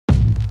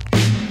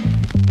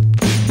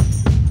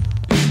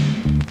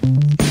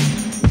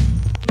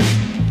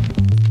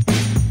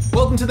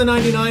to the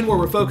 99, where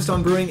we're focused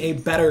on brewing a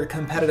better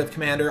competitive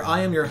commander. I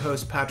am your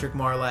host, Patrick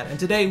Marlett, and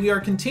today we are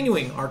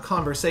continuing our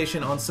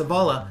conversation on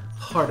Selvala,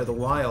 Heart of the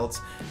Wilds.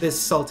 This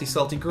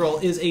salty girl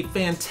is a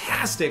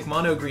fantastic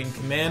mono-green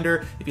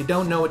commander. If you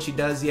don't know what she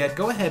does yet,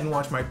 go ahead and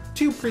watch my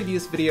two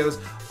previous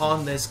videos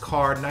on this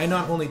card, and I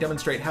not only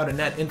demonstrate how to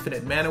net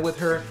infinite mana with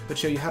her, but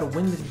show you how to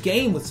win the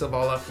game with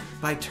Selvala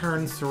by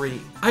turn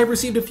 3. I have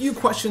received a few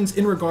questions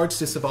in regards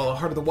to Selvala,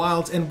 Heart of the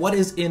Wilds, and what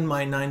is in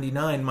my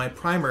 99, my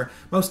primer,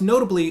 most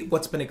notably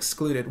what's been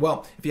excluded.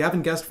 Well, if you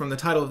haven't guessed from the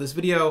title of this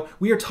video,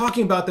 we are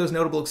talking about those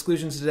notable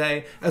exclusions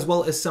today, as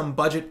well as some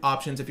budget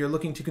options if you're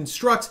looking to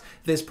construct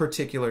this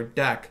particular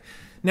deck.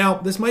 Now,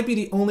 this might be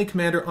the only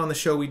commander on the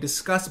show we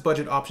discuss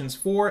budget options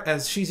for,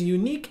 as she's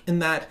unique in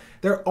that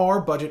there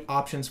are budget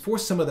options for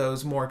some of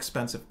those more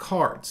expensive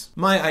cards.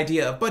 My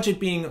idea of budget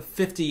being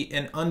 50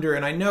 and under,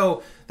 and I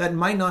know that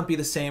might not be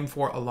the same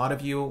for a lot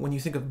of you. When you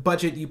think of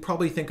budget, you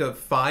probably think of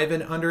 5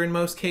 and under in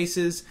most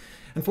cases.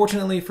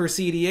 Unfortunately for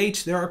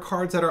cEDH, there are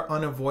cards that are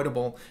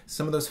unavoidable.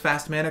 Some of those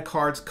fast mana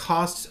cards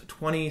cost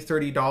 $20,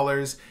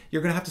 $30.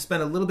 You're going to have to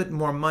spend a little bit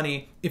more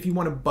money if you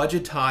want to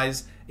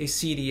budgetize a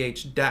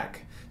cEDH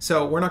deck.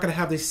 So we're not going to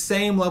have the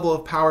same level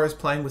of power as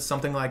playing with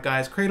something like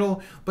Gaia's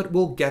Cradle, but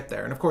we'll get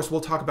there. And of course,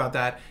 we'll talk about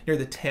that near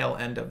the tail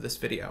end of this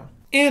video.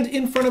 And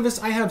in front of us,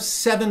 I have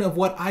 7 of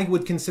what I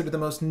would consider the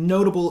most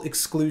notable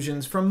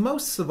exclusions from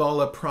most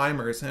Selvala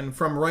primers. And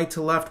from right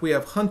to left, we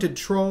have Hunted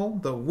Troll,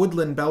 the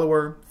Woodland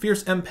Bellower,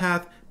 Fierce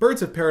Empath,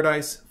 Birds of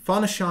Paradise,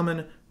 Fauna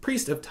Shaman,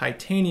 Priest of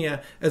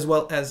Titania, as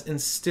well as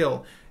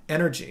Instill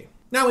Energy.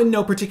 Now, in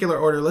no particular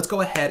order, let's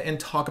go ahead and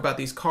talk about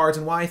these cards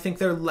and why I think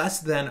they're less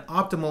than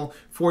optimal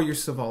for your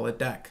Selvala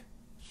deck.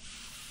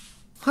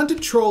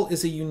 Hunted Troll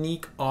is a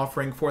unique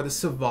offering for the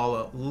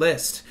Selvala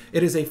list.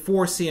 It is a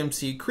 4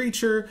 CMC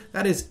creature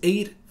that is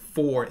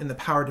 8/4 in the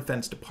power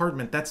defense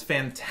department. That's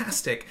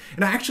fantastic.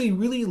 And I actually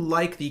really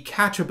like the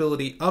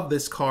catchability of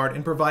this card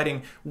in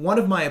providing one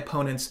of my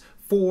opponents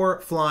 4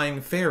 flying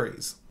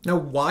fairies. Now,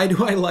 why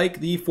do I like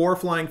the 4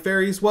 flying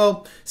fairies?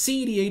 Well,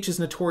 cEDH is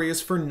notorious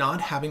for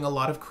not having a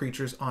lot of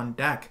creatures on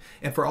deck.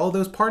 And for all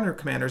those partner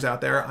commanders out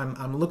there,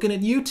 I'm looking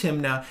at you,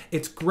 Tymna.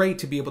 It's great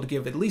to be able to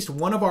give at least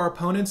one of our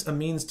opponents a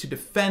means to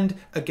defend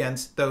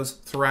against those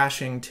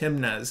thrashing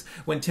Tymnas.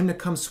 When Tymna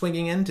comes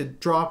swinging in to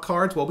draw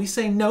cards, well, we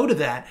say no to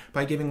that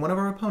by giving one of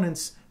our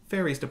opponents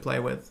fairies to play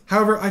with.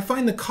 However, I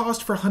find the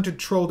cost for Hunted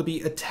Troll to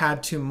be a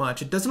tad too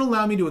much. It doesn't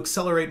allow me to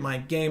accelerate my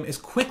game as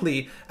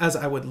quickly as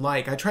I would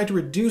like. I try to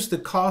reduce the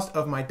cost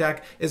of my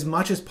deck as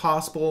much as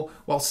possible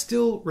while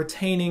still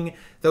retaining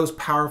those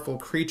powerful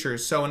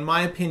creatures. So in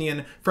my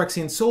opinion,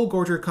 Phyrexian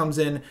Soulgorger comes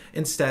in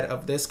instead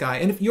of this guy.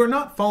 And if you're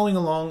not following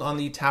along on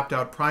the tapped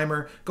out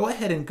primer, go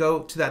ahead and go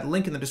to that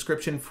link in the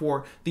description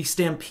for the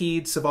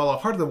Stampede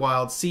Selvala Heart of the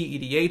Wild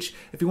cEDH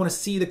if you want to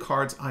see the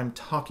cards I'm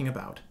talking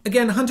about.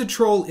 Again, Hunted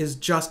Troll is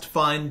just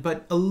fine,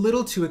 but a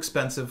little too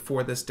expensive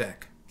for this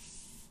deck.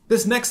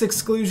 This next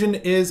exclusion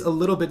is a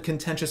little bit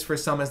contentious for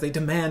some as they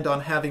demand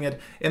on having it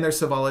in their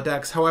Selvala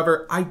decks.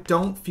 However, I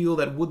don't feel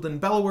that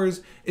Woodland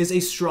Bellowers is a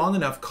strong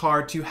enough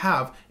card to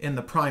have in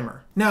the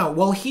primer. Now,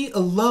 while he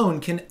alone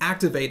can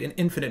activate an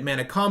infinite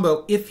mana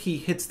combo if he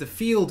hits the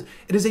field,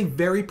 it is a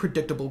very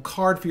predictable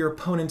card for your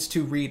opponents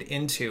to read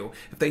into.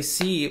 If they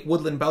see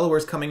Woodland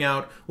Bellowers coming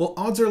out, well,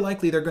 odds are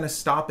likely they're going to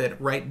stop it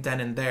right then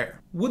and there.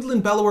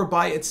 Woodland Bellower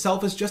by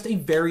itself is just a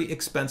very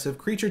expensive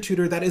creature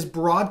tutor that is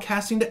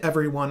broadcasting to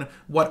everyone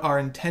what our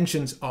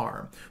intentions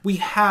are. We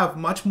have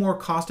much more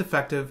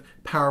cost-effective,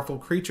 powerful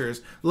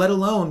creatures, let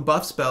alone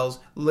buff spells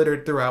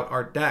littered throughout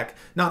our deck.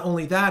 Not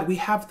only that, we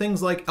have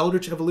things like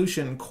Eldritch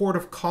Evolution, Chord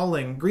of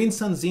Calling, Green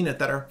Sun Zenith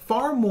that are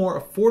far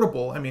more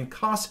affordable,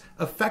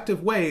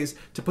 cost-effective ways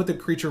to put the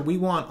creature we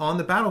want on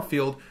the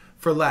battlefield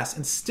for less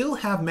and still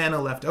have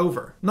mana left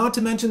over. Not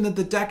to mention that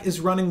the deck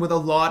is running with a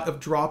lot of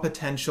draw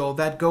potential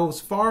that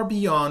goes far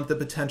beyond the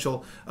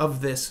potential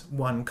of this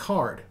one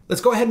card.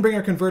 Let's go ahead and bring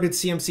our converted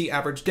CMC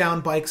average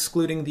down by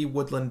excluding the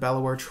Woodland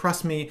Bellower.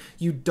 Trust me,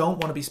 you don't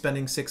want to be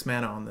spending 6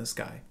 mana on this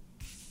guy.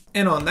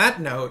 And on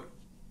that note,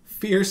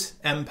 Fierce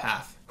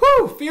Empath.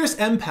 Whew, Fierce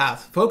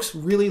Empath. Folks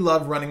really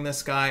love running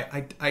this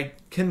guy. I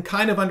can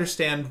kind of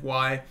understand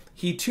why.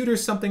 He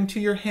tutors something to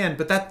your hand,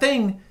 but that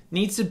thing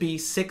needs to be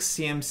 6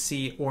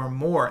 CMC or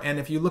more. And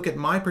if you look at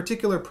my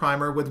particular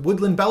primer with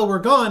Woodland Bellower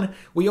gone,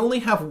 we only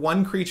have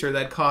one creature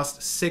that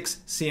costs 6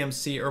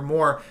 CMC or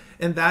more,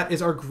 and that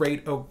is our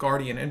Great Oak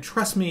Guardian. And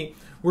trust me,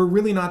 we're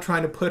really not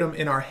trying to put him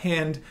in our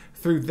hand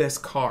through this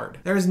card.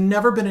 There has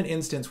never been an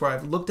instance where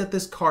I've looked at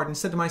this card and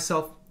said to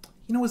myself,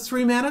 you know, with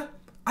 3 mana,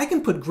 I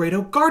can put Great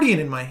Oak Guardian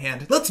in my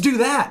hand. Let's do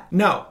that.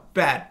 No,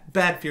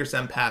 bad Fierce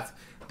Empath.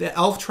 The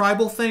elf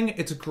tribal thing,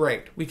 it's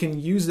great. We can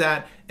use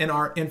that in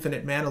our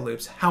infinite mana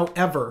loops.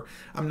 However,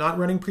 I'm not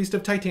running Priest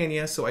of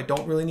Titania, so I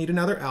don't really need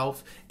another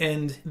elf.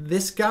 And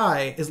this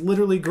guy is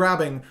literally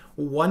grabbing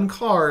 1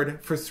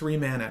 card for 3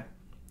 mana.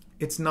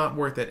 It's not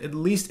worth it, at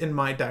least in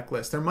my deck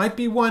list. There might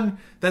be one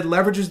that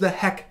leverages the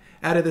heck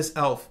out of this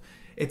elf,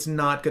 It's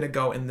not going to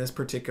go in this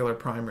particular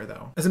primer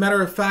though. As a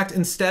matter of fact,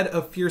 instead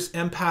of Fierce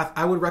Empath,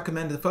 I would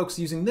recommend to the folks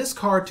using this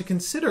card to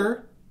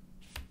consider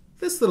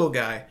this little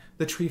guy,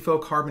 the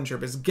Treefolk Harbinger,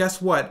 because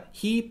guess what?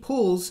 He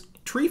pulls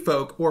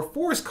Treefolk or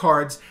Forest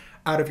cards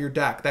out of your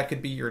deck. That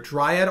could be your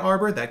Dryad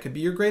Arbor, that could be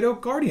your Great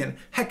Oak Guardian.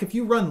 Heck, if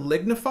you run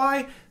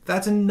Lignify,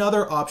 that's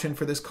another option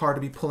for this card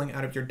to be pulling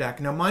out of your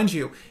deck. Now, mind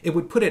you, it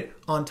would put it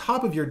on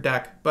top of your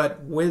deck,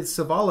 but with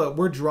Selvala,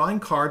 we're drawing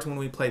cards when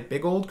we play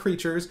big old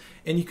creatures,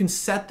 and you can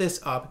set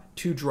this up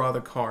to draw the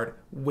card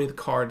with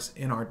cards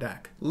in our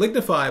deck.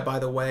 Lignify, by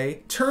the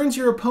way, turns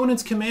your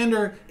opponent's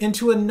commander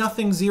into a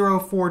nothing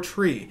 0/4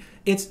 tree.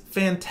 It's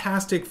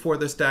fantastic for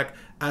this deck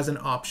as an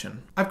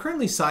option. I've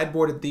currently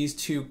sideboarded these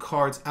two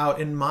cards out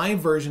in my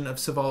version of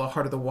Selvala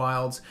Heart of the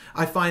Wilds.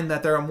 I find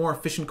that there are more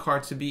efficient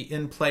cards to be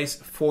in place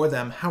for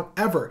them.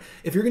 However,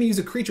 if you're going to use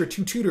a creature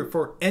to tutor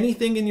for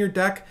anything in your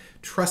deck,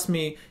 trust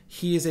me,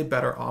 he is a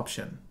better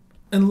option.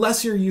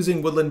 Unless you're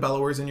using Woodland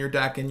Bellowers in your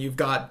deck and you've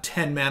got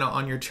 10 mana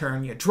on your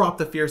turn, you drop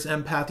the Fierce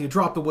Empath, you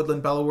drop the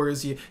Woodland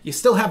Bellowers, you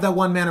still have that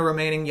 1 mana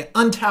remaining, you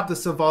untap the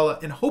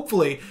Selvala, and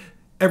hopefully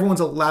everyone's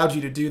allowed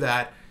you to do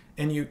that,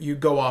 and you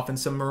go off in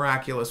some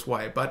miraculous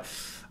way, but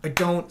I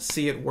don't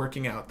see it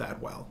working out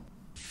that well.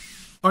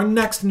 Our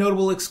next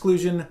notable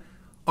exclusion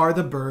are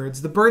the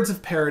birds. The Birds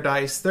of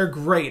Paradise, they're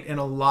great in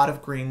a lot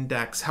of green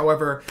decks.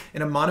 However,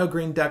 in a mono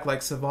green deck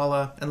like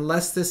Selvala,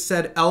 unless this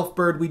said elf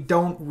bird, we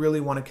don't really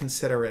want to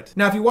consider it.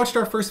 Now, if you watched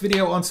our first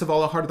video on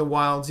Selvala Heart of the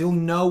Wilds, you'll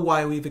know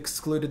why we've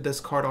excluded this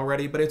card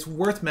already, but it's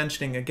worth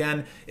mentioning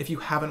again if you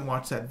haven't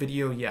watched that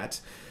video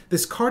yet.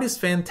 This card is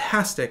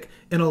fantastic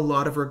in a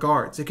lot of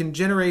regards. It can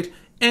generate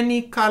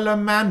any color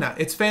mana.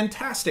 It's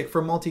fantastic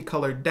for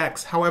multicolored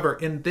decks. However,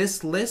 in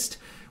this list,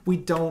 we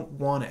don't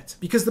want it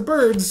because the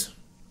birds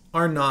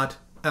are not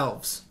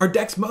elves. Our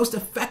deck's most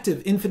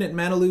effective infinite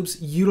mana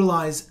loops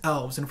utilize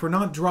elves, and if we're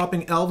not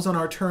dropping elves on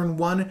our turn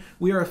 1,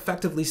 we are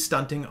effectively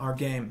stunting our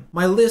game.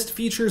 My list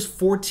features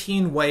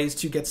 14 ways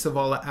to get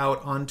Selvala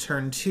out on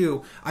turn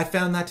 2. I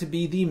found that to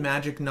be the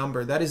magic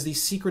number. That is the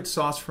secret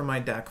sauce for my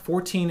deck.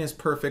 14 is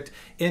perfect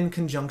in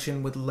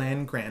conjunction with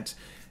Land Grant.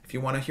 If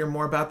you want to hear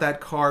more about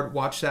that card,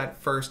 watch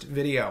that first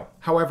video.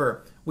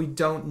 However, we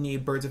don't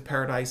need Birds of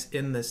Paradise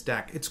in this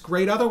deck. It's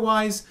great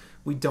otherwise,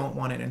 we don't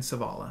want it in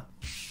Selvala.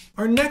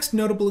 Our next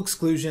notable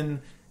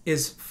exclusion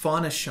is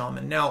Fauna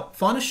Shaman. Now,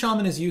 Fauna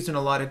Shaman is used in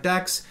a lot of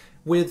decks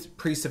with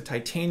Priest of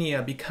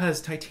Titania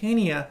because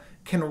Titania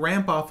can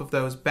ramp off of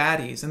those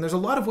baddies, and there's a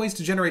lot of ways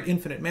to generate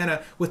infinite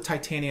mana with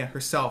Titania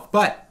herself,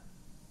 but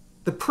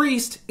the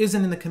Priest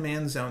isn't in the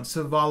command zone,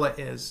 Selvala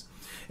is.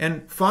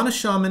 And Fauna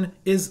Shaman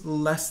is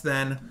less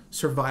than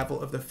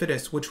Survival of the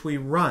Fittest, which we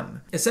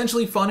run.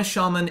 Essentially, Fauna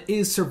Shaman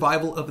is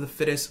Survival of the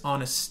Fittest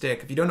on a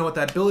stick. If you don't know what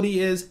that ability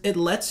is, it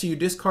lets you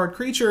discard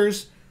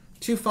creatures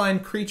to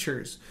find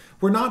creatures.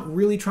 We're not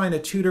really trying to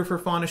tutor for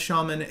Fauna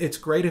Shaman. It's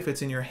great if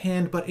it's in your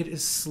hand, but it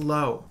is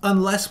slow.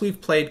 Unless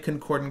we've played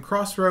Concordant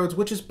Crossroads,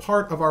 which is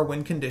part of our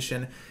win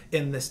condition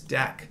in this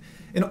deck.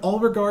 In all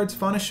regards,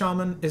 Fauna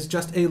Shaman is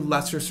just a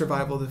lesser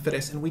Survival of the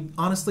Fittest, and we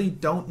honestly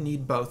don't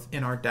need both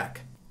in our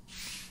deck.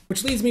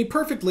 Which leads me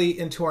perfectly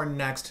into our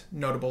next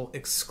notable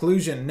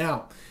exclusion.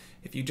 Now,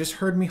 if you just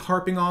heard me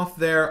harping off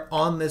there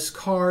on this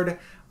card,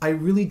 I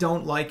really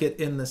don't like it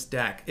in this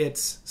deck.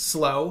 It's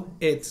slow,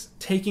 it's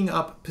taking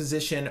up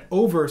position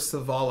over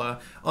Selvala.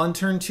 On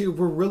turn 2,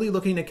 we're really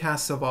looking to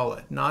cast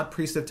Selvala, not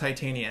Priest of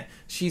Titania.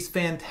 She's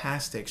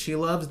fantastic. She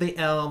loves the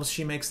elves,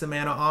 she makes the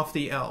mana off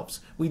the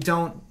elves. We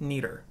don't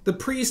need her. The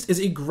Priest is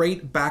a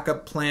great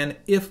backup plan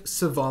if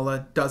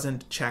Selvala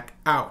doesn't check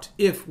out.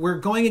 If we're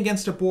going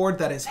against a board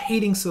that is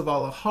hating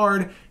Selvala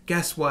hard,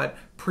 guess what?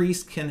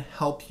 Priest can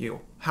help you.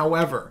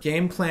 However,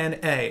 game plan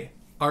A,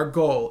 our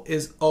goal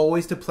is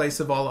always to play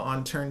Selvala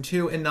on turn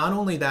 2, and not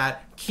only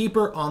that, keep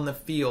her on the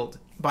field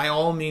by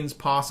all means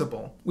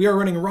possible. We are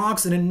running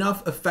rocks and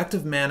enough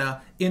effective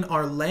mana in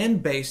our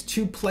land base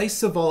to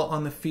place Selvala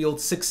on the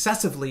field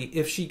successively.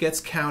 If she gets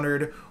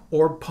countered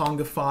or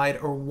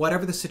pongified or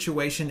whatever the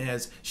situation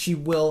is, she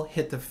will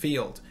hit the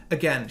field.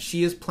 Again,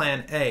 she is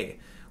plan A.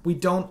 We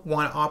don't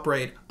want to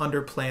operate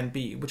under plan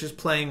B, which is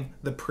playing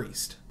the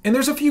Priest. And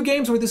there's a few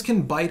games where this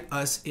can bite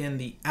us in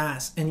the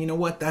ass, and you know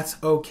what?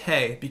 That's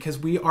okay, because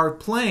we are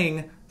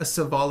playing a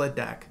Selvala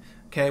deck.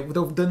 Okay,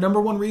 the number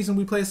one reason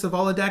we play a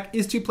Selvala deck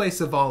is to play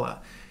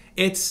Selvala.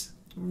 It's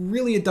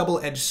really a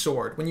double-edged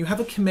sword. When you have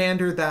a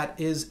commander that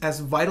is as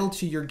vital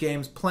to your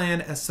game's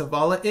plan as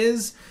Selvala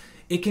is,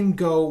 it can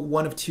go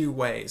one of two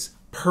ways.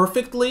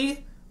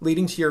 Perfectly,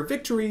 leading to your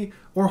victory,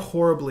 or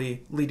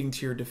horribly leading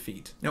to your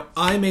defeat. Now,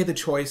 I made the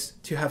choice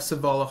to have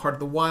Selvala Heart of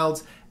the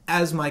Wilds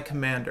as my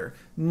commander,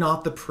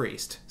 not the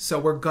Priest, so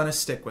we're gonna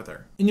stick with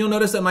her. And you'll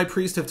notice that my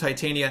Priest of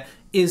Titania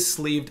is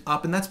sleeved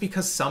up, and that's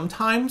because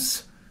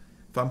sometimes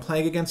If I'm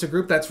playing against a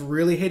group that's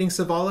really hating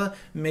Selvala,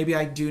 maybe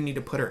I do need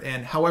to put her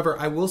in. However,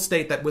 I will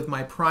state that with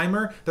my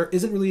primer, there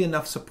isn't really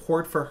enough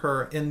support for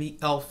her in the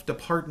elf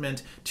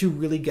department to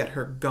really get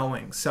her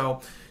going. So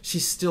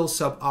she's still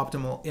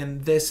suboptimal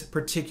in this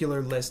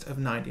particular list of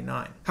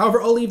 99.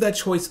 However, I'll leave that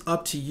choice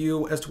up to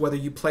you as to whether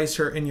you place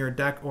her in your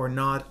deck or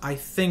not. I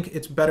think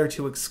it's better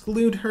to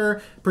exclude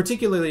her,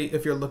 particularly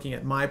if you're looking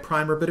at my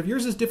primer, but if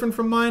yours is different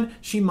from mine,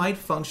 she might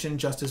function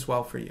just as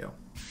well for you.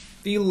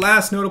 The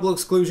last notable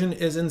exclusion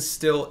is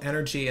Instill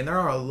Energy, and there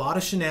are a lot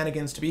of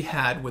shenanigans to be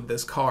had with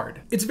this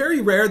card. It's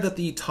very rare that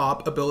the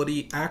top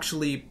ability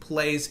actually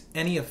plays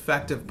any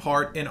effective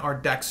part in our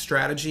deck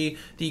strategy,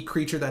 the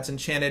creature that's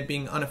enchanted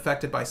being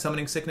unaffected by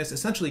summoning sickness,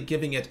 essentially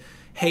giving it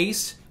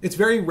haste. It's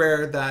very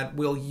rare that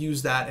we'll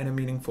use that in a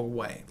meaningful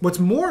way. What's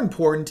more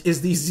important is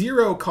the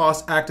zero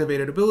cost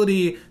activated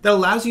ability that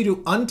allows you to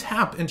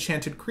untap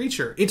enchanted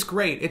creature. It's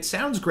great, it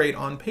sounds great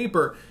on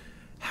paper.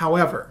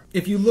 However,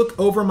 if you look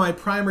over my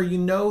primer, you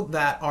know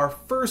that our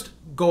first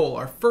goal,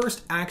 our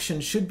first action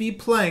should be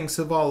playing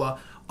Selvala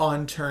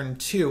on turn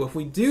 2. If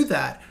we do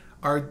that,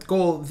 our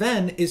goal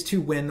then is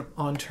to win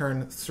on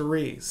turn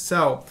 3.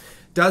 So,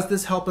 does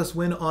this help us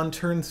win on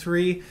turn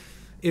 3?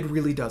 It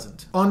really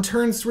doesn't. On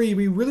turn 3,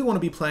 we really want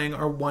to be playing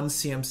our 1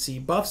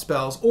 CMC buff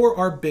spells or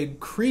our big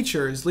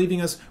creatures,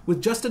 leaving us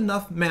with just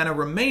enough mana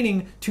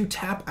remaining to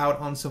tap out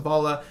on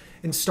Selvala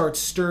and start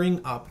stirring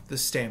up the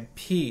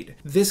Stampede.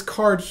 This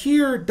card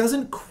here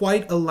doesn't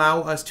quite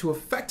allow us to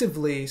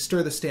effectively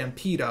stir the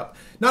Stampede up,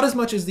 not as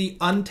much as the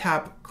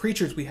untap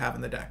creatures we have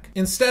in the deck.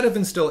 Instead of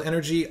Instill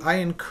Energy, I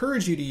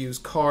encourage you to use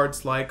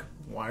cards like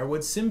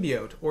Wirewood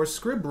Symbiote or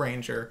Scrib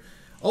Ranger.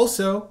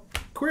 Also,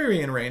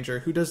 Quirion Ranger,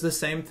 who does the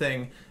same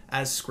thing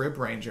as Scrib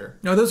Ranger.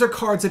 Now, those are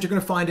cards that you're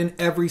going to find in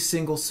every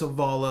single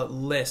Selvala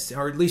list,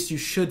 or at least you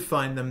should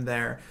find them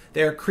there.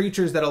 They are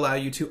creatures that allow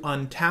you to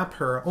untap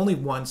her only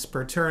once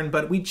per turn,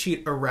 but we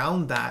cheat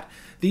around that.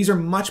 These are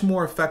much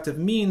more effective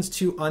means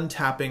to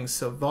untapping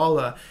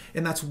Selvala,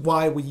 and that's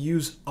why we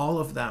use all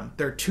of them.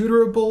 They're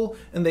tutorable,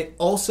 and they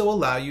also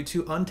allow you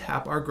to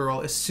untap our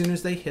girl as soon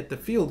as they hit the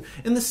field,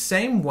 in the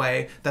same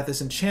way that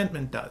this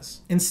enchantment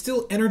does.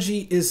 Instill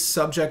Energy is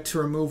subject to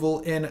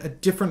removal in a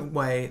different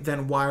way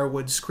than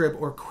Wirewood, Scrib,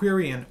 or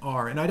Quirion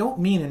are, and I don't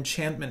mean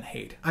enchantment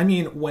hate. I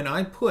mean when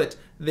I put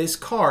this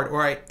card,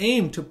 or I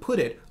aim to put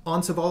it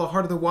on Selvala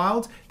Heart of the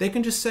Wild, they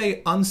can just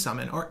say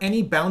unsummon or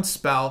any bounce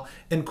spell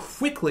and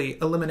quickly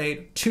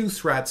eliminate 2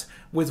 threats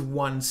with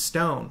 1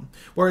 stone.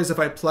 Whereas if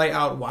I play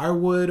out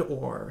Wirewood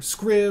or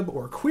Scrib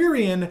or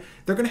Quirion,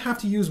 they're going to have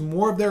to use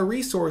more of their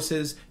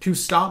resources to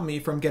stop me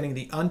from getting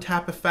the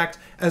untap effect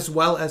as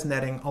well as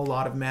netting a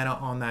lot of mana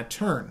on that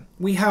turn.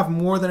 We have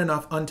more than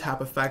enough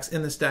untap effects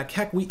in this deck.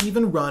 Heck, we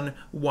even run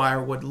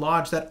Wirewood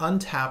Lodge that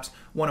untaps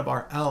one of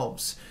our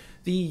elves.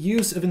 The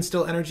use of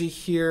Instill Energy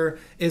here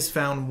is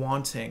found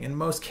wanting. In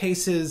most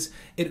cases,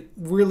 it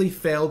really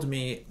failed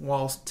me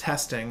while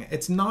testing.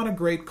 It's not a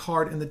great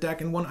card in the deck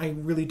and one I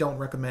really don't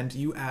recommend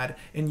you add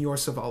in your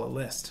Selvala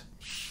list.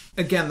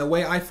 Again, the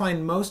way I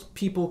find most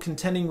people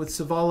contending with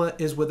Selvala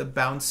is with a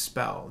bounce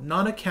spell.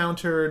 Not a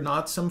counter,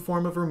 not some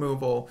form of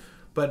removal,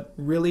 but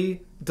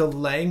really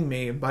delaying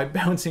me by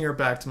bouncing her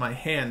back to my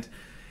hand.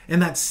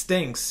 And that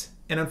stinks.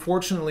 And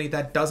unfortunately,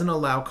 that doesn't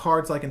allow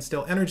cards like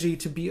Instill Energy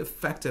to be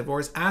effective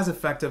or is as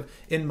effective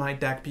in my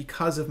deck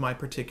because of my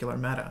particular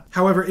meta.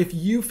 However, if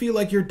you feel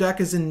like your deck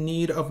is in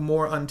need of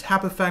more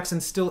untap effects,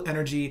 Instill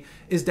Energy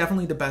is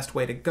definitely the best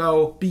way to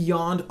go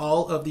beyond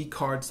all of the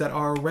cards that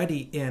are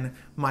already in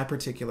my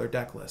particular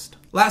deck list.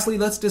 Lastly,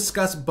 let's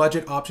discuss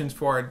budget options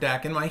for our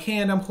deck. In my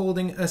hand, I'm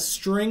holding a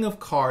string of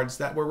cards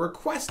that were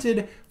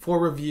requested for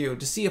review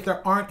to see if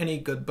there aren't any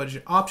good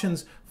budget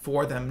options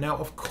for them. Now,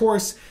 of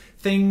course,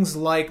 things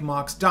like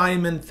Mox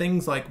Diamond,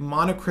 things like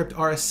Monocrypt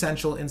are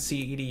essential in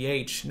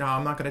cEDH. Now,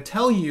 I'm not going to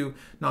tell you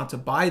not to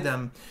buy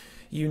them.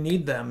 You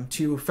need them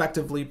to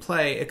effectively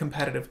play a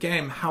competitive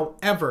game.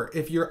 However,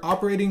 if you're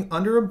operating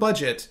under a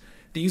budget,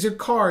 these are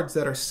cards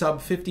that are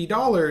sub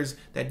 $50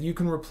 that you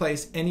can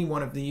replace any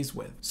one of these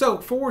with. So,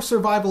 for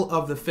Survival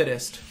of the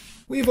Fittest,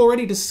 we've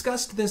already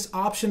discussed this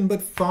option,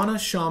 but Fauna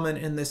Shaman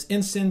in this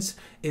instance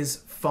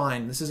is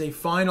fine. This is a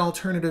fine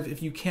alternative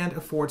if you can't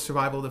afford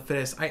Survival of the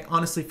Fittest. I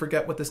honestly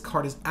forget what this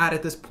card is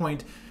at this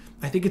point.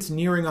 I think it's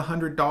nearing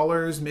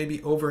 $100,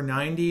 maybe over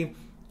 90.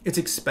 It's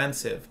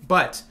expensive,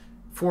 but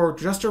for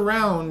just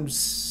around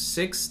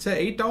 $6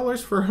 to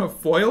 $8 for a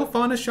foil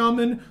Fauna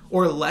Shaman,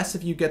 or less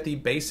if you get the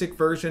basic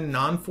version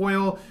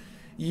non-foil,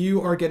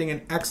 you are getting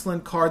an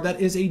excellent card that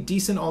is a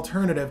decent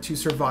alternative to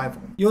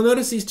Survival. You'll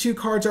notice these two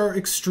cards are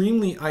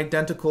extremely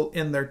identical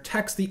in their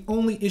text. The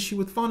only issue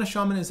with Fauna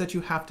Shaman is that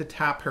you have to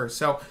tap her,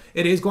 so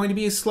it is going to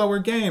be a slower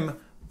game,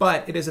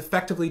 but it is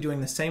effectively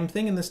doing the same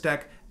thing in this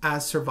deck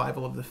as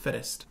Survival of the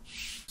Fittest.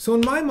 So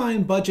in my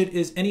mind, budget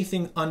is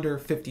anything under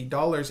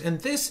 $50,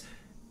 and this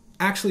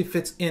actually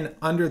fits in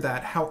under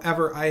that.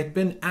 However, I had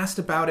been asked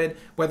about it,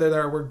 whether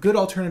there were good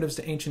alternatives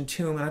to Ancient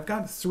Tomb, and I've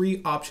got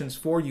 3 options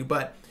for you,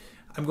 but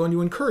I'm going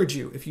to encourage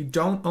you, if you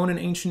don't own an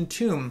Ancient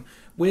Tomb,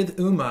 with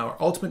UMA,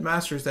 or Ultimate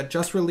Masters, that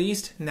just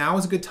released, now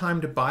is a good time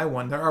to buy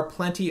one. There are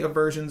plenty of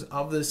versions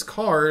of this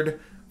card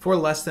for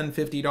less than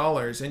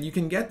 $50, and you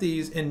can get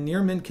these in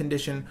near mint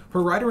condition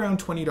for right around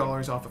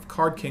 $20 off of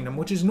Card Kingdom,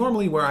 which is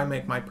normally where I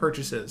make my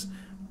purchases.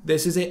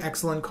 This is an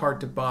excellent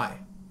card to buy.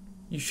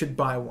 You should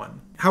buy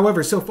one.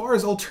 However, so far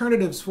as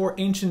alternatives for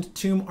Ancient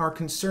Tomb are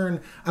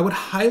concerned, I would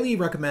highly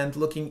recommend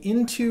looking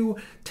into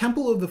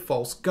Temple of the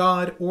False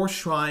God or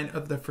Shrine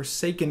of the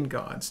Forsaken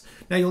Gods.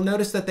 Now you'll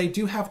notice that they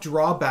do have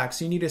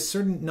drawbacks. You need a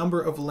certain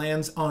number of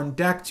lands on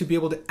deck to be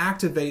able to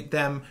activate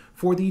them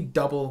for the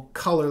double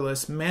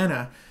colorless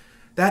mana.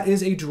 That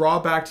is a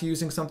drawback to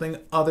using something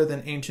other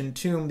than Ancient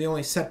Tomb. The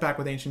only setback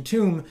with Ancient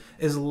Tomb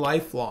is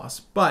life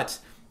loss. But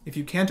if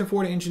you can't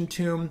afford Ancient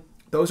Tomb,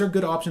 those are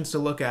good options to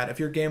look at if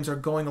your games are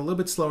going a little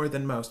bit slower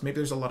than most. Maybe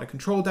there's a lot of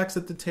control decks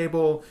at the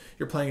table,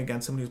 you're playing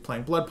against somebody who's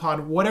playing Blood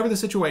Pod, whatever the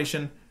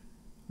situation,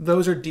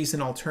 those are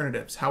decent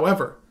alternatives.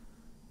 However,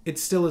 it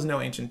still is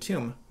no Ancient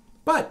Tomb.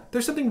 But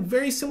there's something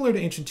very similar to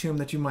Ancient Tomb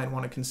that you might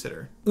want to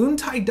consider.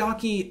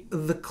 Untaidaki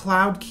the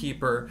Cloud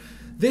Keeper.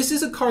 This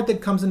is a card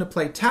that comes into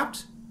play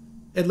tapped.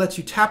 It lets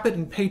you tap it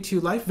and pay 2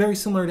 life, very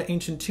similar to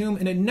Ancient Tomb,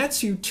 and it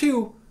nets you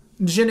 2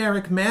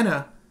 generic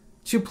mana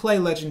to play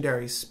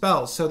legendary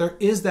spells. So there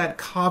is that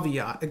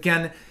caveat.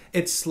 Again,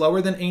 it's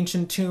slower than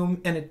Ancient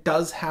Tomb, and it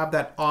does have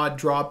that odd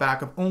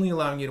drawback of only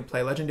allowing you to play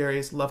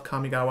legendaries. Love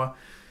Kamigawa.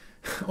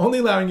 Only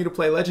allowing you to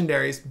play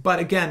legendaries, but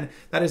again,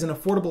 that is an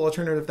affordable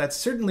alternative that's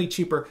certainly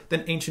cheaper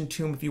than Ancient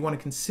Tomb if you want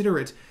to consider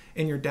it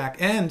in your deck.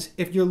 And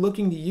if you're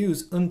looking to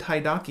use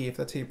Untaidaki, if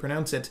that's how you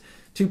pronounce it,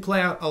 to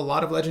play out a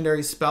lot of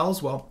legendary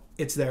spells, well,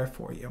 it's there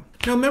for you.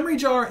 Now, Memory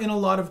Jar in a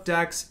lot of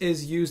decks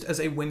is used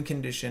as a win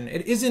condition.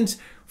 It isn't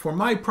for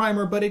my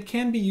primer, but it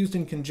can be used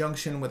in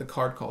conjunction with a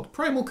card called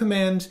Primal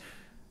Command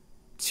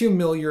to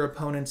mill your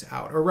opponents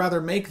out, or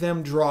rather make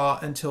them draw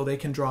until they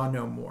can draw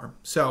no more.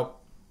 So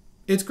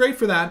it's great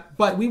for that,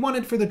 but we want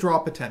it for the draw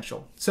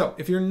potential. So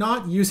if you're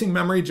not using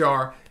Memory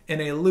Jar in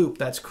a loop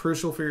that's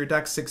crucial for your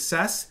deck's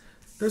success,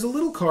 there's a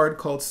little card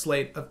called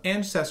Slate of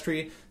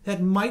Ancestry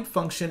that might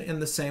function in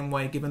the same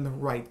way given the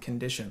right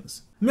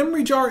conditions.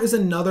 Memory Jar is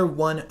another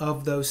one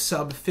of those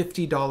sub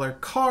 $50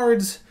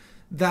 cards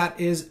that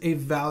is a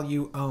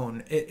value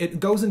own. It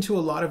goes into a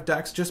lot of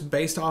decks just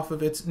based off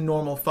of its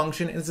normal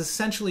function. It's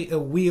essentially a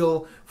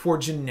wheel for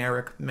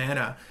generic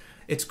mana.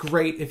 It's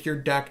great if your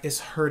deck is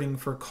hurting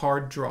for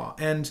card draw,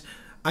 and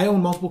I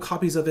own multiple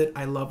copies of it.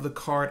 I love the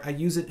card. I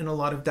use it in a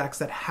lot of decks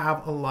that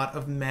have a lot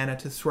of mana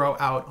to throw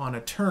out on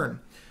a turn.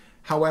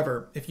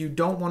 However, if you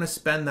don't want to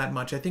spend that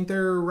much, I think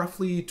they're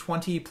roughly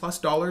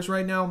 $20+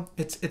 right now.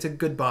 It's a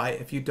good buy.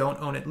 If you don't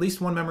own at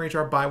least one Memory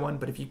Jar, buy one.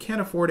 But if you can't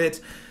afford it,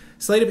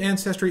 Slate of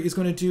Ancestry is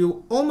going to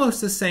do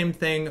almost the same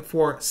thing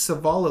for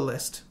Selvala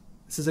list.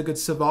 This is a good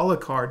Selvala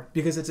card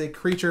because it's a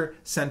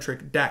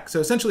creature-centric deck.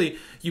 So essentially,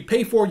 you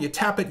pay for, you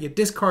tap it, you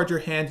discard your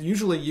hand.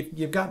 Usually,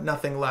 you've got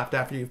nothing left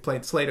after you've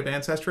played Slate of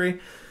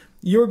Ancestry.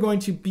 You're going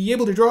to be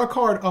able to draw a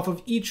card off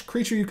of each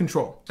creature you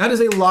control. That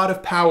is a lot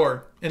of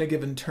power in a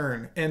given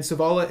turn, and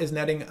Selvala is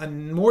netting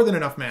more than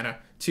enough mana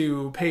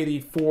to pay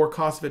the 4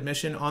 cost of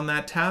admission on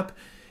that tap.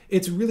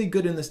 It's really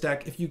good in this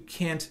deck if you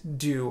can't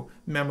do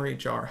Memory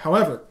Jar.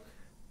 However,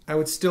 I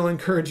would still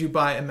encourage you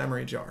buy a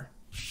Memory Jar.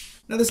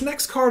 Now this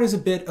next card is a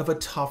bit of a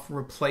tough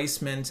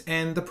replacement,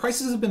 and the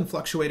prices have been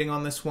fluctuating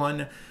on this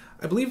one.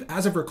 I believe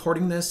as of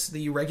recording this,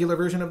 the regular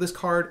version of this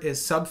card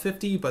is sub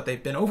 50, but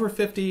they've been over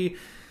 50.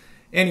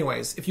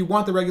 Anyways, if you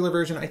want the regular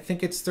version, I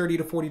think it's $30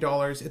 to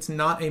 $40. It's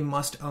not a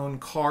must-own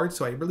card,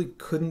 so I really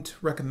couldn't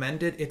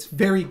recommend it. It's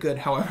very good,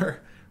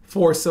 however,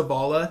 for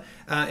Selvala,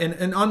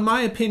 and on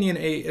my opinion,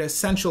 an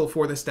essential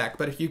for this deck.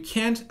 But if you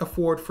can't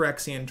afford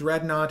Phyrexian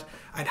Dreadnought,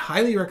 I'd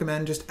highly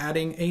recommend just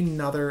adding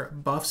another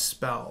buff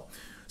spell.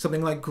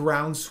 Something like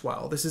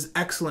Groundswell. This is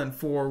excellent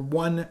for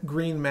 1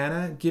 green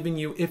mana, giving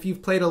you, if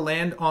you've played a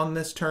land on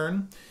this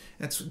turn,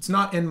 it's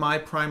not in my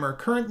primer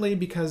currently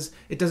because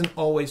it doesn't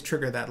always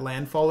trigger that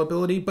landfall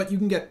ability, but you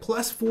can get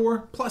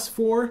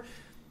 +4/+4.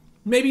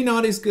 Maybe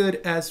not as good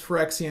as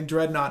Phyrexian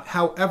Dreadnought.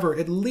 However,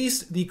 at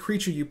least the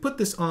creature you put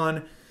this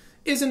on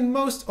is in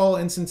most all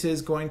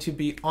instances going to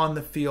be on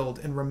the field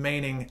and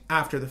remaining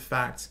after the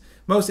fact.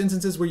 Most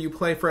instances where you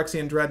play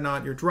Phyrexian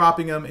Dreadnought, you're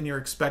dropping them and you're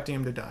expecting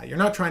him to die. You're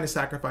not trying to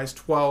sacrifice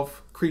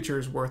 12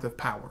 creatures worth of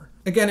power.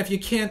 Again, if you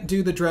can't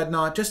do the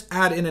Dreadnought, just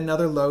add in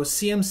another low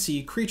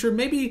CMC creature.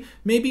 Maybe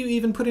you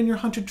even put in your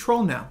Hunted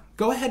Troll now.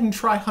 Go ahead and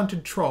try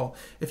Hunted Troll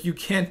if you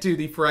can't do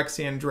the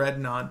Phyrexian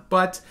Dreadnought.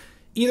 But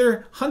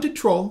either Hunted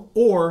Troll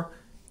or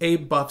a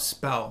buff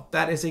spell.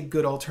 That is a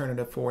good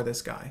alternative for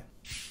this guy.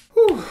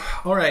 Whew.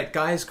 All right,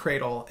 Gaia's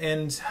Cradle,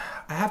 and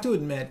I have to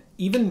admit,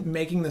 even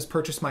making this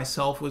purchase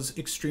myself was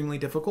extremely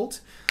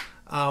difficult.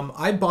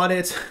 I bought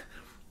it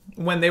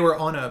when they were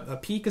on a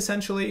peak,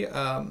 essentially.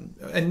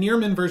 A near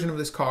mint version of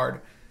this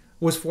card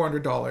was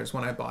 $400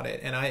 when I bought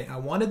it, and I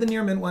wanted the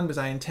near mint one because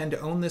I intend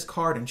to own this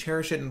card and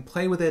cherish it and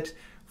play with it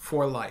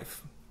for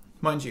life.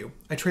 Mind you,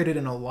 I traded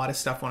in a lot of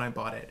stuff when I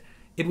bought it.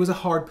 It was a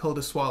hard pill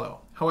to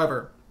swallow.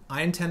 However,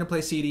 I intend to play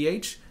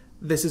cEDH.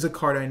 This is a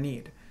card I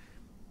need.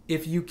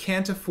 if you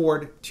can't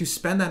afford to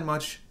spend that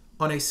much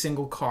on a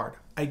single card.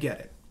 I get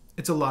it.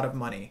 It's a lot of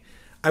money.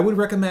 I would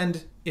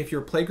recommend, if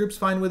your playgroup's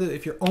fine with it,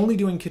 if you're only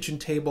doing kitchen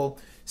table,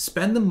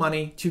 spend the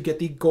money to get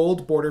the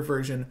gold border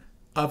version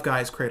of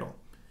Gaia's Cradle.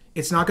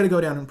 It's not going to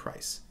go down in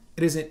price.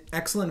 It is an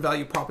excellent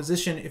value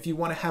proposition if you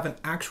want to have an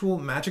actual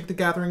Magic the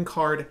Gathering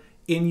card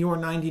in your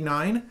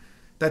 99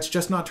 that's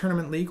just not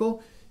tournament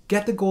legal.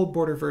 Get the gold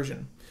border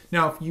version.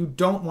 Now, if you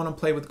don't want to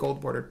play with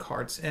gold bordered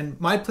cards, and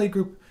my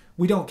playgroup,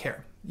 we don't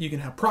care. You can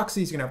have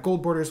proxies, you can have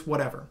gold borders,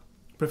 whatever.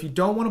 But if you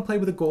don't want to play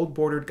with a gold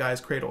bordered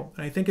Gaia's Cradle,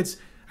 and I think it's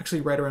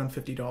actually right around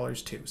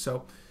 $50 too,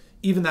 so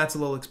even that's a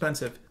little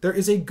expensive, there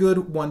is a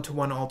good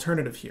one-to-one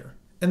alternative here.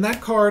 And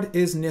that card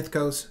is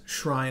Nithcos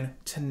Shrine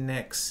to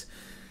Nyx.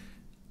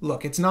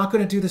 Look, it's not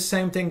going to do the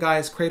same thing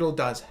Gaia's Cradle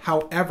does.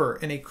 However,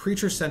 in a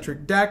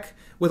creature-centric deck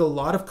with a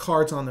lot of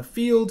cards on the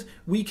field,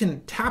 we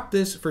can tap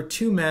this for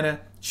 2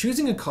 mana,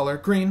 choosing a color,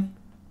 green.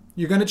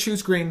 You're going to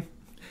choose green.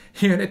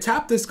 You're going to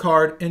tap this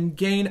card and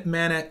gain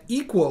mana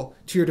equal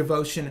to your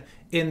devotion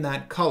in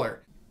that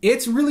color.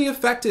 It's really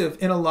effective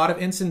in a lot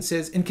of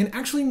instances and can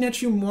actually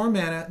net you more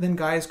mana than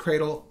Gaia's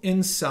Cradle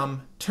in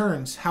some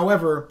turns.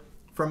 However,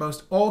 for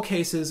most all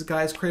cases,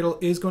 Gaia's Cradle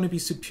is going to be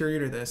superior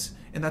to this,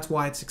 and that's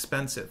why it's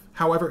expensive.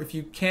 However, if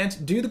you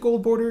can't do the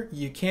gold border,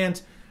 you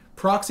can't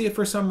proxy it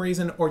for some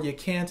reason, or you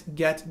can't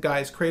get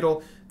Gaia's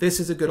Cradle, this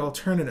is a good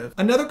alternative.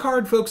 Another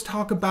card folks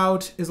talk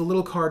about is a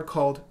little card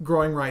called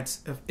Growing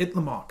Rights of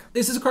Itlimoc.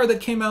 This is a card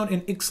that came out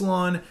in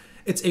Ixalan.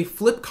 It's a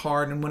flip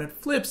card, and when it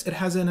flips, it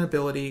has an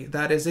ability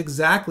that is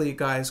exactly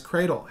Gaia's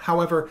Cradle.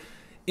 However,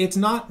 it's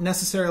not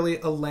necessarily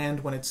a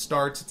land when it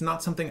starts. It's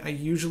not something I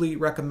usually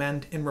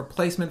recommend in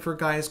replacement for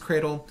Gaia's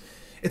Cradle.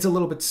 It's a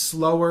little bit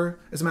slower,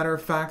 as a matter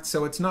of fact,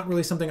 so it's not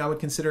really something I would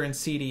consider in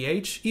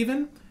cEDH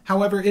even.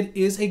 However, it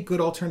is a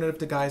good alternative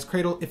to Gaia's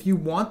Cradle if you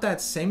want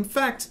that same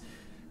effect,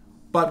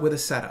 but with a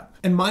setup.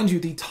 And mind you,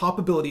 the top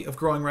ability of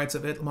Growing Rights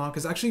of Itlimoc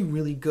is actually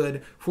really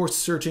good for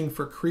searching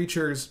for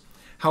creatures.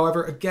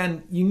 However,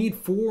 again, you need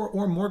 4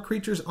 or more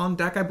creatures on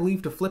deck, I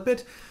believe, to flip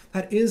it.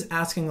 That is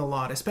asking a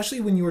lot,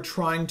 especially when you are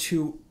trying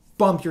to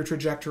bump your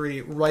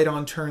trajectory right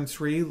on turn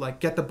 3, like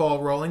get the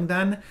ball rolling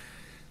then.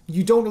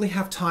 You don't really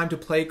have time to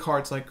play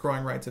cards like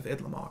Growing Rights of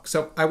Itlimoc.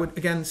 So I would,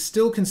 again,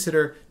 still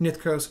consider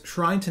Nithcos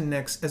Shrine to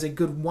Nyx as a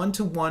good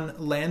one-to-one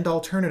land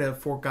alternative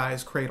for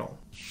Gaia's Cradle.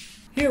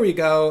 Here we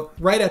go,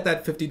 right at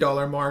that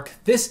 $50 mark.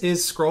 This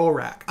is Scroll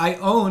Rack. I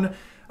own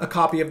a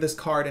copy of this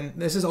card, and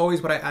this is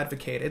always what I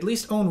advocate. At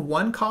least own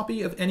 1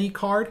 copy of any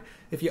card.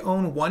 If you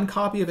own 1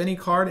 copy of any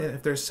card, and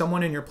if there's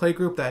someone in your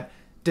playgroup that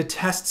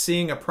detests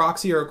seeing a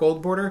proxy or a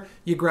gold border,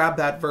 you grab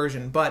that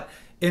version. But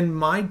in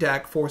my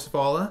deck for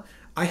Selvala,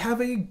 I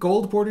have a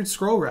gold bordered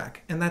Scroll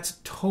Rack, and that's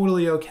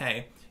totally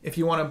okay. If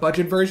you want a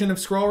budget version of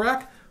Scroll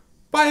Rack,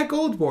 buy a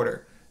gold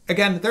border.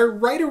 Again, they're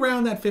right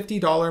around that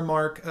 $50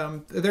 mark.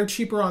 They're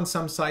cheaper on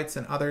some sites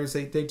than others.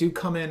 They do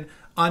come in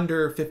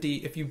under 50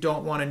 if you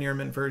don't want a near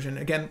mint version.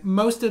 Again,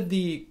 most of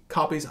the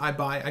copies I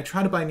buy, I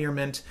try to buy near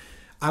mint.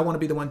 I want to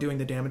be the one doing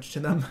the damage to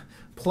them.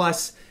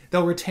 Plus,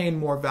 they'll retain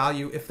more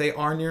value if they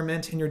are near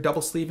mint and you're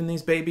double sleeving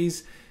these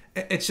babies.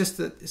 It's just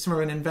that from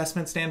an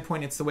investment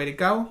standpoint, it's the way to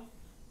go.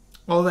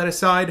 All that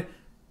aside,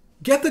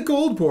 get the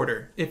gold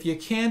border. If you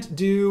can't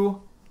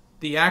do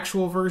the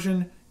actual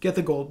version, get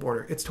the gold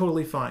border. It's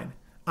totally fine.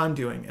 I'm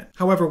doing it.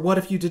 However, what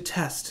if you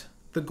detest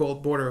the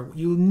gold border?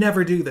 You'll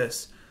never do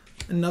this.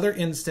 Another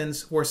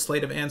instance where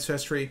Slate of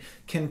Ancestry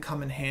can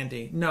come in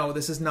handy. No,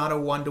 this is not a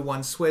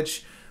one-to-one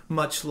switch,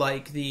 much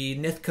like the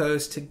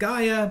Nithcos to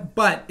Gaia,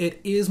 but it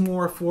is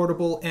more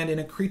affordable, and in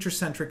a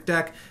creature-centric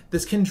deck,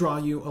 this can draw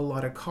you a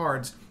lot of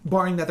cards,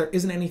 barring that there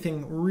isn't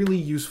anything really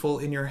useful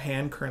in your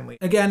hand currently.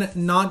 Again,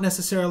 not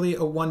necessarily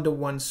a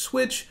one-to-one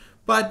switch,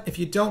 but if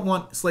you don't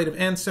want Slate of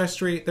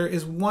Ancestry, there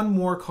is one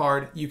more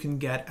card you can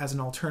get as an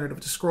alternative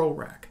to Scroll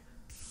Rack.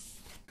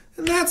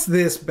 And that's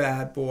this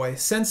bad boy,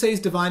 Sensei's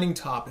Divining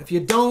Top. If you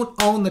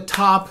don't own the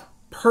top,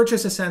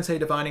 purchase a Sensei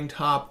Divining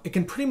Top. It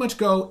can pretty much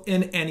go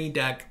in any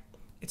deck.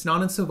 It's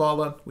not in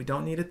Selvala, we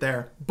don't need it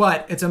there,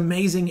 but it's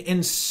amazing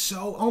in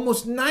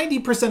almost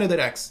 90% of the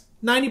decks.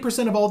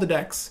 90% of all the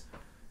decks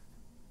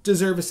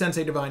deserve a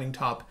Sensei Divining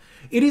Top.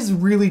 It is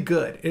really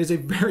good. It is a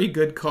very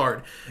good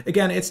card.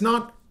 Again, it's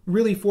not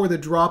really for the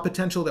draw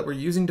potential that we're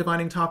using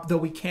Divining Top, though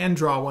we can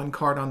draw 1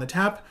 card on the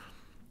tap.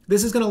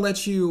 This is going to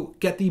let you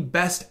get the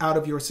best out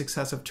of your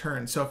successive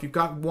turn. So if you've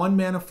got 1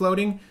 mana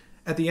floating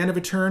at the end of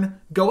a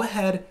turn, go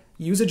ahead,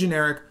 use a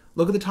generic,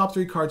 look at the top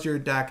 3 cards of your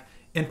deck,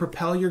 and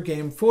propel your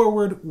game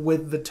forward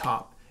with the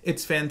top.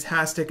 It's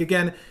fantastic.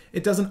 Again,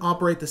 it doesn't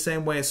operate the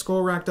same way as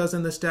Scroll Rack does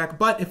in this deck,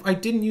 but if I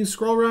didn't use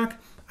Scroll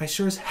Rack, I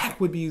sure as heck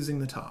would be using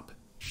the top.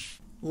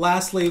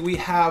 Lastly, we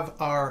have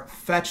our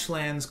fetch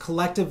lands.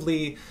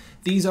 Collectively,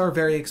 these are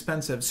very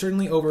expensive,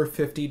 certainly over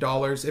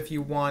 $50 if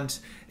you want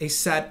a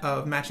set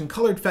of matching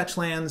colored fetch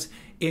lands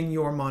in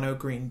your mono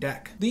green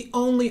deck. The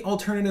only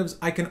alternatives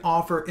I can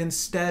offer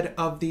instead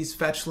of these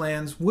fetch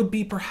lands would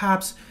be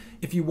perhaps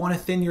If you want to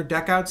thin your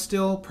deck out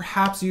still,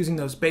 perhaps using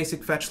those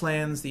basic fetch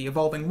lands, the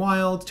Evolving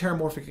Wild,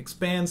 Terramorphic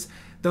Expanse,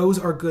 those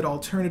are good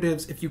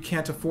alternatives if you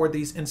can't afford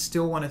these and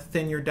still want to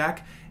thin your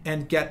deck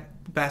and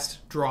get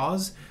best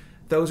draws.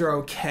 Those are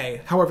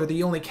okay. However,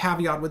 the only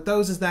caveat with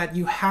those is that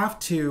you have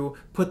to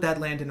put that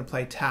land into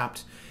play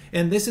tapped.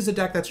 And this is a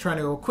deck that's trying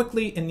to go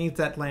quickly and needs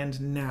that land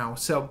now.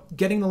 So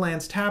getting the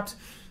lands tapped,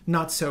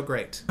 not so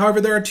great.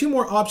 However, there are two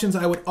more options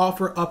I would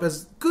offer up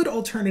as good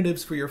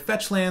alternatives for your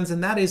fetch lands,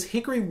 and that is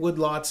Hickory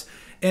Woodlots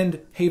and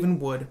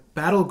Havenwood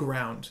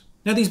Battleground.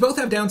 Now, these both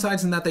have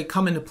downsides in that they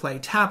come into play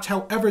tapped.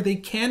 However, they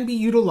can be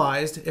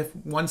utilized if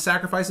one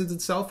sacrifices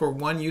itself or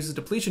one uses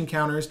depletion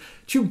counters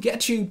to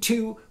get you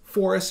to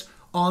forests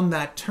on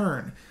that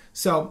turn.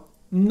 So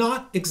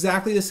not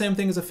exactly the same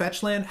thing as a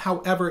fetch land.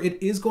 However,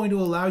 it is going to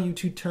allow you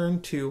to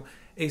turn to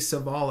a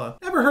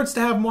Selvala. Never hurts to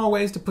have more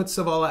ways to put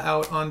Selvala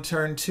out on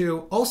turn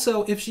 2.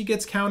 Also, if she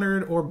gets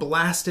countered or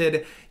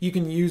blasted, you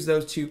can use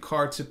those 2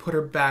 cards to put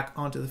her back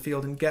onto the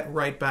field and get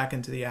right back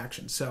into the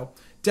action. So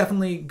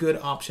definitely good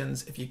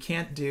options if you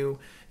can't do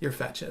your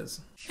fetches.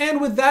 And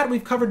with that,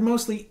 we've covered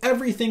mostly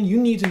everything you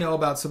need to know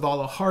about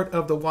Selvala, Heart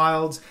of the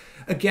Wilds.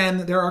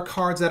 Again, there are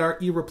cards that are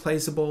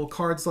irreplaceable.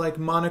 Cards like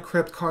Mana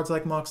Crypt, cards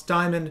like Mox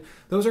Diamond.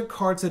 Those are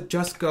cards that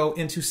just go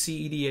into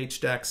cEDH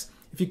decks.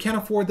 If you can't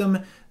afford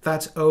them,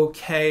 that's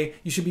okay.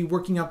 You should be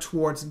working up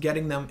towards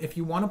getting them if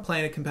you want to play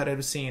in a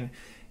competitive scene.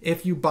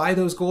 If you buy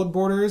those gold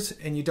borders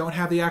and you don't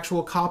have the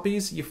actual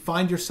copies, you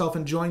find yourself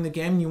enjoying the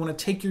game and you want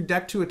to take your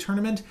deck to a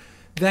tournament,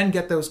 then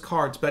get those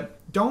cards. But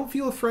don't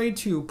feel afraid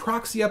to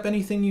proxy up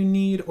anything you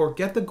need or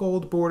get the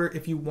gold border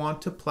if you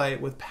want to play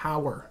with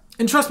power.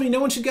 And trust me, no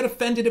one should get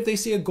offended if they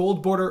see a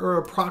gold border or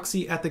a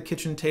proxy at the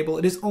kitchen table.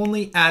 It is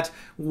only at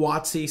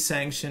WotC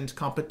sanctioned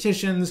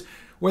competitions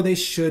where they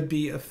should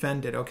be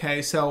offended, okay?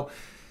 So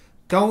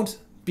don't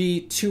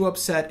be too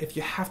upset if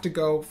you have to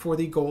go for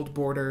the gold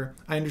border.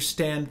 I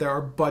understand there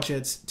are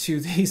budgets to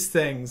these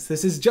things.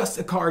 This is just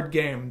a card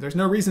game. There's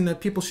no reason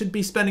that people should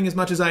be spending as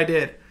much as I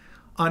did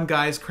on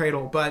Guy's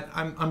Cradle, but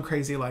I'm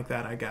crazy like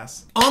that, I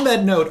guess. On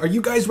that note, are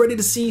you guys ready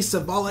to see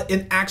Selvala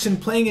in action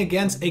playing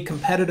against a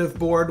competitive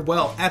board?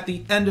 Well, at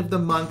the end of the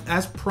month,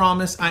 as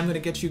promised, I'm going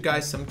to get you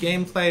guys some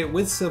gameplay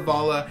with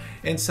Selvala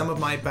and some of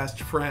my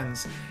best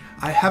friends.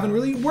 I haven't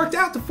really worked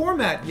out the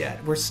format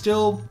yet. We're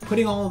still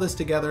putting all of this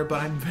together,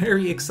 but I'm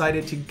very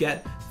excited to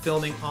get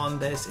filming on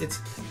this. It's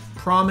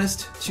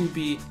promised to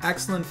be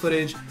excellent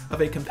footage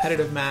of a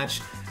competitive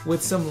match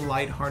with some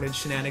lighthearted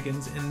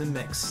shenanigans in the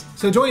mix.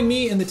 So join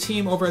me and the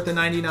team over at the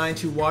 99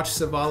 to watch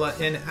Selvala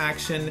in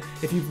action.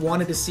 If you've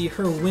wanted to see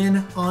her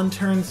win on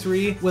turn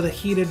 3 with a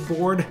heated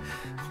board,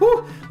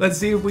 whew, let's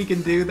see if we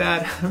can do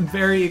that. I'm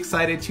very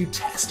excited to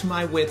test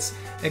my wits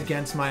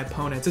against my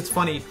opponents. It's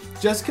funny,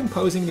 just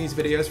composing these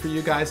videos for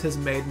you guys has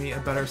made me a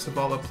better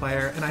Selvala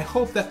player, and I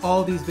hope that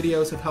all these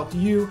videos have helped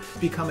you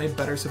become a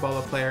better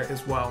Selvala player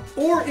as well.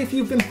 Or if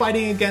you've been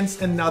fighting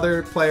against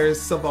another player's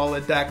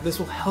Selvala deck, this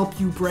will help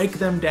you break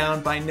them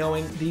down by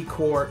knowing the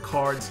core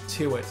cards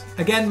to it.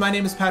 Again, my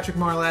name is Patrick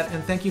Marlatt,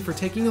 and thank you for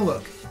taking a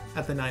look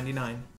at the 99.